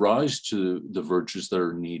to give rise to the virtues that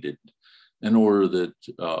are needed, in order that,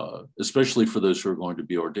 especially for those who are going to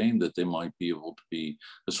be ordained, that they might be able to be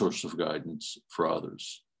a source of guidance for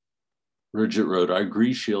others. Bridget wrote, I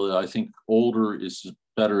agree, Sheila. I think older is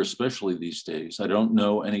better, especially these days. I don't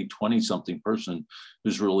know any 20-something person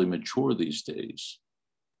who's really mature these days.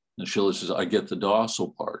 And Sheila says, I get the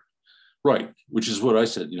docile part. Right, which is what I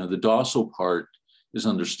said. The docile part is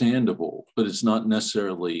understandable, but it's not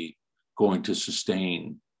necessarily going to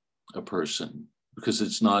sustain a person, because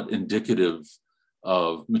it's not indicative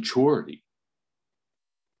of maturity.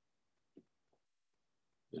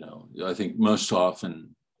 I think most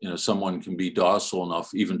often, someone can be docile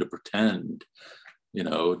enough even to pretend,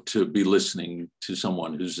 to be listening to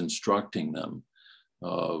someone who's instructing them.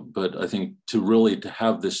 But I think to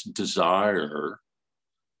have this desire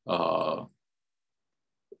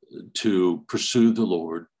to pursue the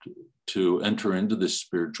Lord, to enter into this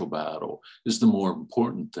spiritual battle, is the more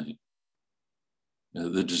important thing.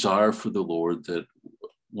 The desire for the Lord that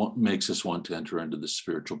makes us want to enter into the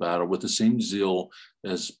spiritual battle with the same zeal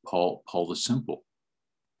as Paul the Simple,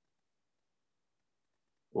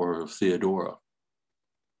 or Theodora.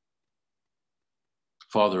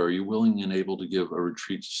 Father, are you willing and able to give a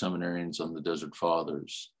retreat to seminarians on the Desert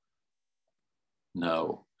Fathers?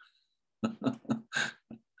 No.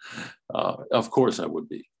 Of course I would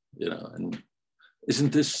be, and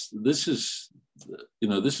isn't this is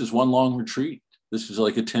one long retreat. This is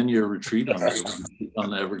like a 10-year retreat on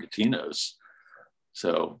the Evergetinos.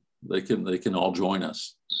 So they can all join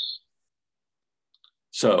us.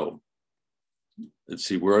 So let's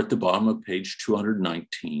see, we're at the bottom of page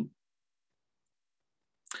 219.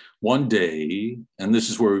 One day, and this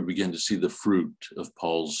is where we begin to see the fruit of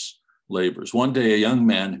Paul's labors. One day, a young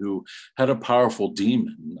man who had a powerful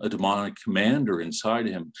demon, a demonic commander inside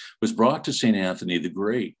him, was brought to St. Anthony the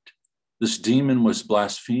Great. This demon was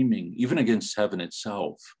blaspheming even against heaven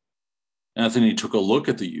itself. Anthony took a look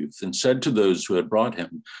at the youth and said to those who had brought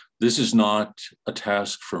him, "This is not a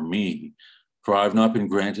task for me, for I have not been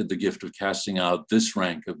granted the gift of casting out this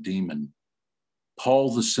rank of demon.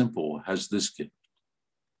 Paul the Simple has this gift."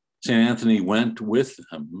 St. Anthony went with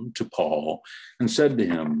him to Paul and said to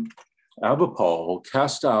him, "Abba Paul,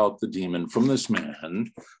 cast out the demon from this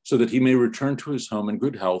man so that he may return to his home in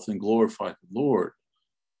good health and glorify the Lord."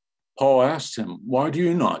 Paul asked him, "Why do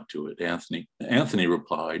you not do it?" Anthony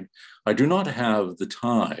replied, "I do not have the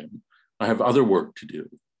time. I have other work to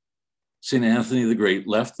do." St. Anthony the Great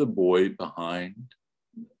left the boy behind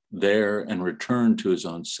there and returned to his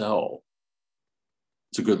own cell.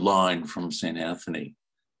 It's a good line from St. Anthony.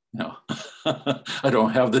 I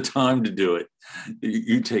don't have the time to do it.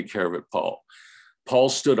 You take care of it, Paul. Paul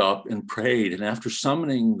stood up and prayed, and after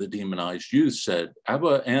summoning the demonized youth, said,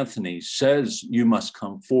 "Abba Anthony says you must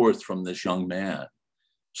come forth from this young man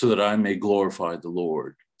so that I may glorify the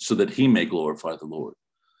Lord, so that he may glorify the Lord."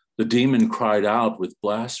 The demon cried out with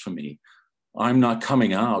blasphemy, "I'm not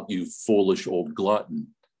coming out, you foolish old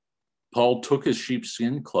glutton." Paul took his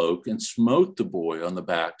sheepskin cloak and smote the boy on the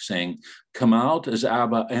back, saying, "Come out as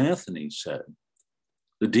Abba Anthony said."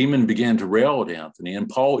 The demon began to rail at Anthony, and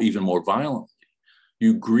Paul even more violently.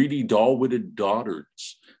 "You greedy, dull-witted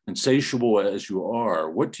dotards, insatiable as you are,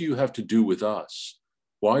 what do you have to do with us?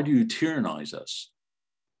 Why do you tyrannize us?"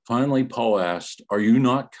 Finally, Paul asked, "Are you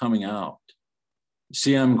not coming out?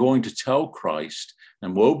 See, I'm going to tell Christ,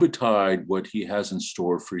 and woe betide what he has in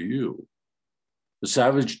store for you." The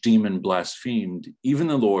savage demon blasphemed, even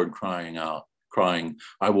the Lord crying,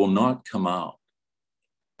 I will not come out.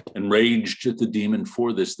 Enraged at the demon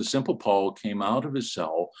for this, the simple Paul came out of his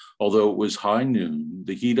cell, although it was high noon.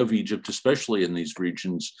 The heat of Egypt, especially in these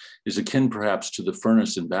regions, is akin perhaps to the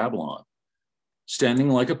furnace in Babylon. Standing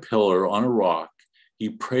like a pillar on a rock, he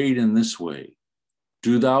prayed in this way: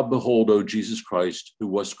 Do thou behold, O Jesus Christ, who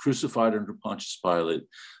was crucified under Pontius Pilate,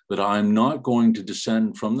 that I am not going to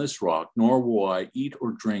descend from this rock, nor will I eat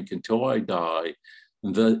or drink until I die,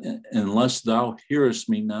 unless thou hearest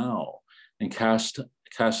me now, and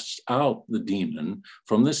castest out the demon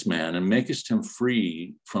from this man, and makest him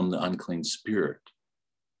free from the unclean spirit.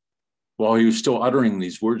 While he was still uttering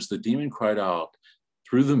these words, the demon cried out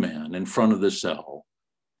through the man in front of the cell,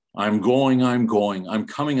 I'm coming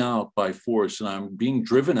out by force, and I'm being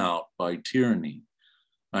driven out by tyranny.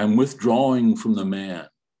 I'm withdrawing from the man.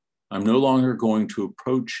 I'm no longer going to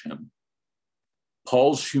approach him.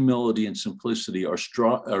 Paul's humility and simplicity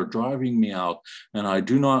are driving me out, and I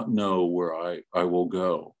do not know where I will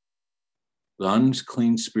go. The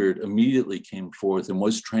unclean spirit immediately came forth and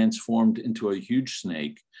was transformed into a huge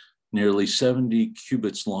snake, nearly 70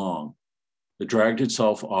 cubits long. It dragged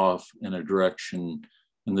itself off in the direction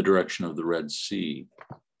of the Red Sea.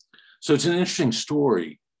 So it's an interesting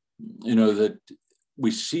story, that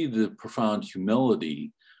we see the profound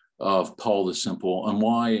humility of Paul the Simple and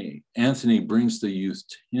why Anthony brings the youth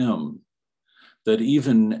to him, that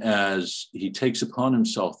even as he takes upon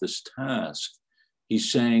himself this task,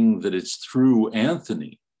 he's saying that it's through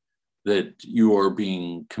Anthony that you are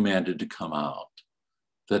being commanded to come out,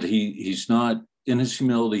 that he's not, in his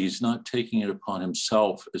humility, he's not taking it upon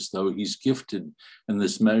himself as though he's gifted in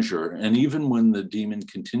this measure. And even when the demon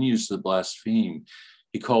continues to blaspheme,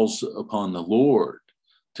 he calls upon the Lord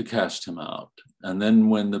to cast him out. And then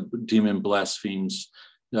when the demon blasphemes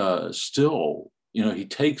still, he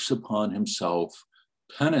takes upon himself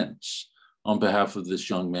penance on behalf of this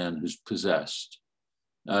young man who's possessed.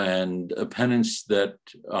 And a penance that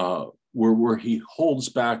where he holds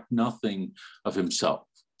back nothing of himself.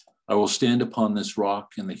 I will stand upon this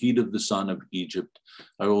rock in the heat of the sun of Egypt.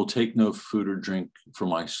 I will take no food or drink for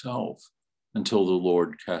myself until the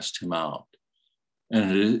Lord cast him out.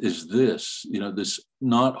 And it is this, this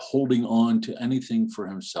not holding on to anything for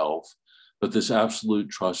himself, but this absolute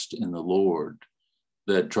trust in the Lord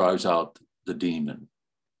that drives out the demon.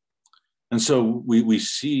 And so we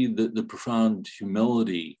see the profound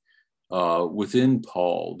humility within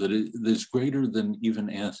Paul that is greater than even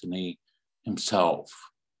Anthony himself.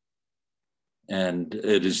 And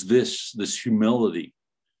it is this humility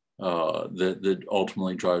that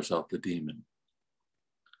ultimately drives out the demon.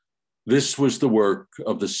 This was the work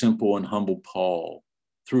of the simple and humble Paul,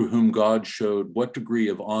 through whom God showed what degree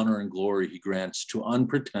of honor and glory he grants to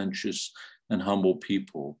unpretentious and humble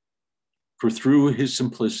people. For through his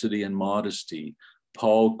simplicity and modesty,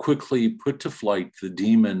 Paul quickly put to flight the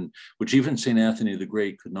demon which even St. Anthony the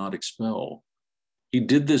Great could not expel. He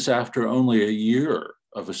did this after only a year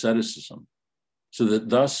of asceticism, so that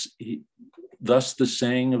thus the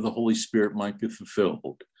saying of the Holy Spirit might be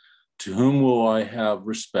fulfilled. To whom will I have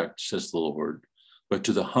respect, says the Lord, but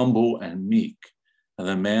to the humble and meek, and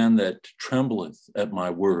the man that trembleth at my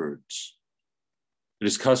words. It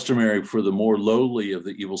is customary for the more lowly of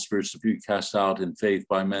the evil spirits to be cast out in faith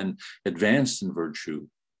by men advanced in virtue,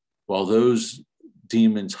 while those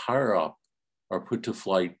demons higher up are put to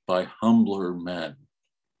flight by humbler men.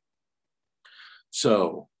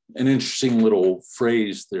 So, an interesting little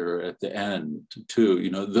phrase there at the end, too.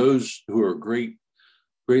 Those who are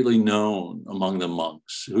greatly known among the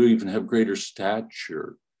monks, who even have greater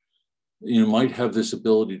stature, might have this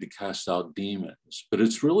ability to cast out demons. But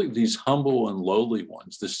it's really these humble and lowly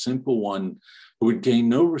ones, the simple one who would gain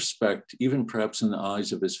no respect, even perhaps in the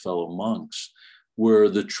eyes of his fellow monks, where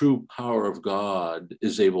the true power of God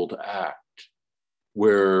is able to act,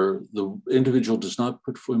 where the individual does not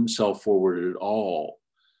put himself forward at all,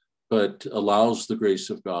 but allows the grace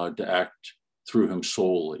of God to act through him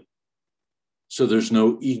solely. So there's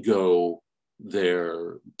no ego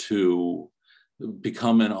there to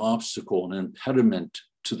become an obstacle, an impediment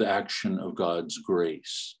to the action of God's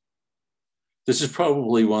grace. This is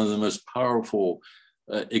probably one of the most powerful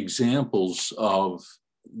examples of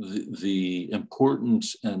the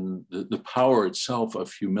importance and the power itself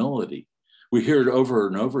of humility. We hear it over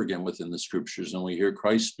and over again within the scriptures, and we hear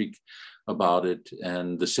Christ speak about it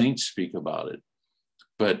and the saints speak about it.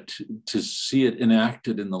 But to see it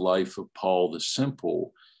enacted in the life of Paul the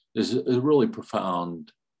Simple is a really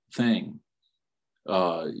profound thing.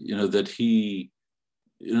 That he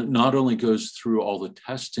not only goes through all the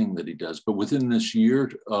testing that he does, but within this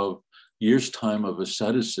year of years' time of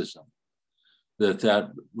asceticism,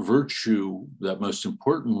 that virtue, that most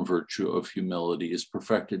important virtue of humility is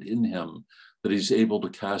perfected in him, that he's able to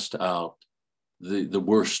cast out the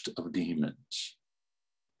worst of demons.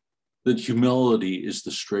 That humility is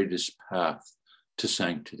the straightest path to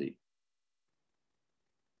sanctity.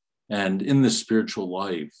 And in the spiritual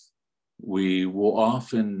life, we will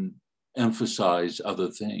often emphasize other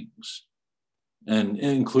things. And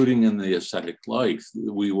including in the ascetic life,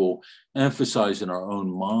 we will emphasize in our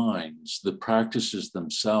own minds the practices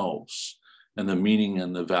themselves and the meaning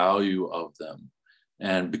and the value of them.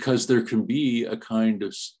 And because there can be a kind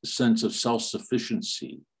of sense of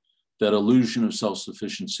self-sufficiency, that illusion of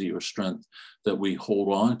self-sufficiency or strength that we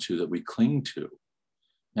hold on to, that we cling to.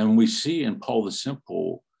 And we see in Paul the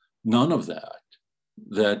Simple, none of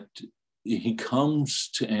that he comes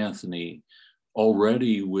to Anthony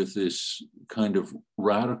already with this kind of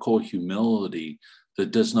radical humility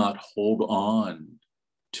that does not hold on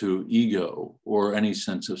to ego or any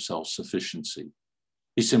sense of self-sufficiency.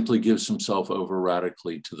 He simply gives himself over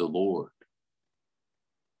radically to the Lord.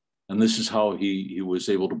 And this is how he was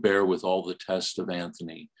able to bear with all the tests of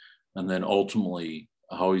Anthony, and then ultimately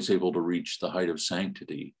how he's able to reach the height of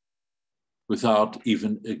sanctity without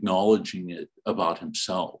even acknowledging it about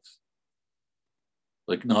himself.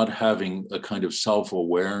 Like not having a kind of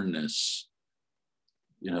self-awareness,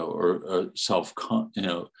 or a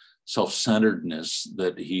self-centeredness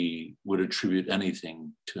that he would attribute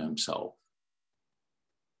anything to himself.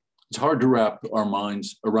 It's hard to wrap our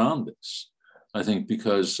minds around this, I think,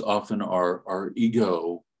 because often our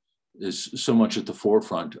ego is so much at the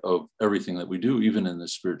forefront of everything that we do, even in the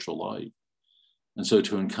spiritual life. And so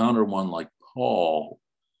to encounter one like Paul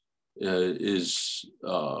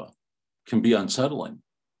can be unsettling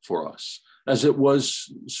for us, as it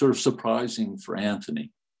was sort of surprising for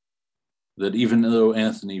Anthony, that even though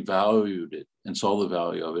Anthony valued it and saw the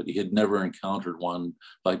value of it, he had never encountered one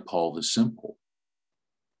like Paul the Simple.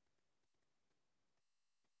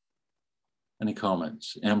 Any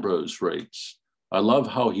comments? Ambrose writes, I love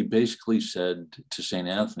how he basically said to St.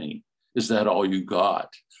 Anthony, is that all you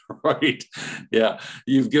got? Right? Yeah,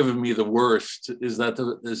 you've given me the worst. Is that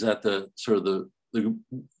the sort of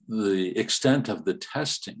the extent of the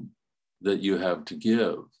testing that you have to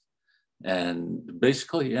give? And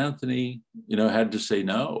basically Anthony, had to say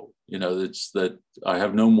no. It's that I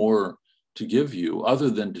have no more to give you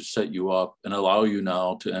other than to set you up and allow you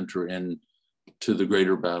now to enter in to the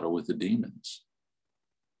greater battle with the demons.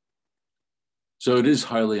 So it is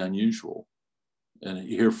highly unusual. And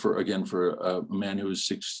here for a man who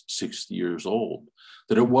was 60 years old,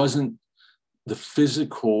 that it wasn't the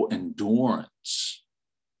physical endurance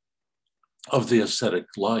of the ascetic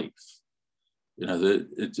life.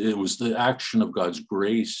 That it was the action of God's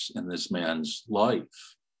grace in this man's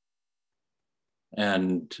life.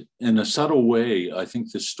 And in a subtle way, I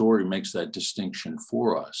think this story makes that distinction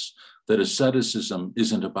for us, that asceticism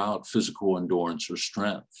isn't about physical endurance or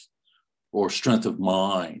strength of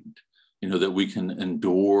mind, that we can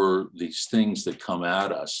endure these things that come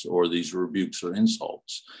at us or these rebukes or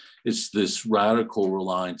insults. It's this radical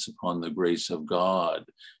reliance upon the grace of God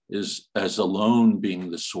as alone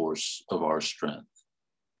being the source of our strength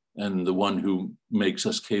and the one who makes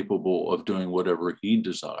us capable of doing whatever he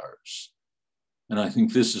desires. And I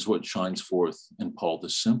think this is what shines forth in Paul the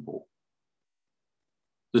Simple,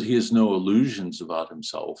 that he has no illusions about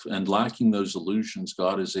himself, and lacking those illusions,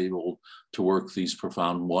 God is able to work these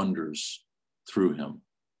profound wonders through him.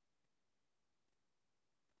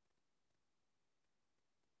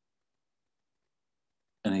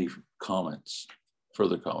 Any comments,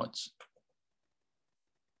 further comments?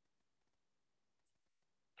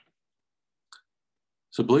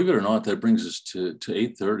 So believe it or not, that brings us to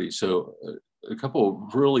 8:30. So a couple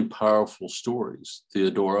of really powerful stories,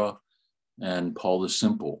 Theodora and Paul the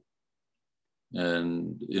Simple,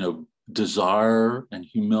 and desire and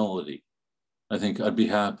humility. I think I'd be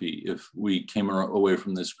happy if we came away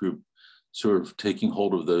from this group sort of taking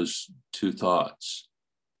hold of those two thoughts,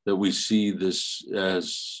 that we see this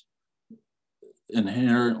as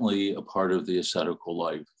inherently a part of the ascetical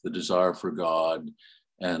life, the desire for God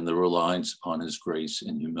and the reliance upon his grace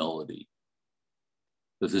and humility.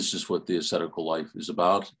 That this is what the ascetical life is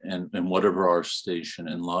about, and whatever our station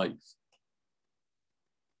in life.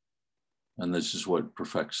 And this is what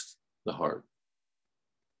perfects the heart.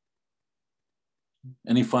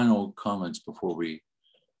 Any final comments before we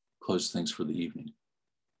close things for the evening?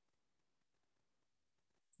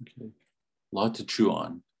 Okay, a lot to chew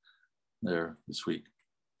on there this week.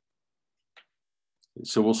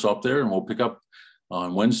 So we'll stop there and we'll pick up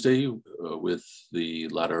on Wednesday with the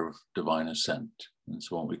Ladder of Divine Ascent. And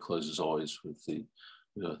so on we close as always with the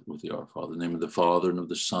Our Father. In the name of the Father, and of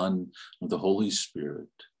the Son, and of the Holy Spirit.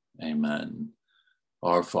 Amen.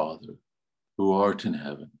 Our Father, who art in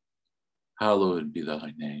heaven, hallowed be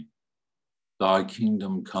thy name. Thy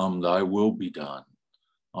kingdom come, thy will be done,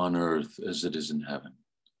 on earth as it is in heaven.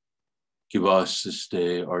 Give us this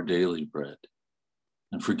day our daily bread,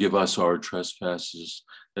 and forgive us our trespasses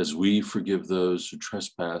as we forgive those who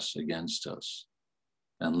trespass against us.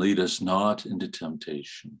 And lead us not into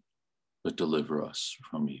temptation, but deliver us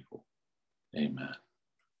from evil. Amen.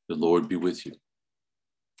 The Lord be with you.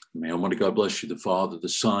 May Almighty God bless you, the Father, the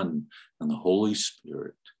Son, and the Holy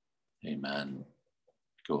Spirit. Amen.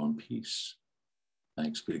 Go in peace.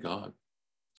 Thanks be to God.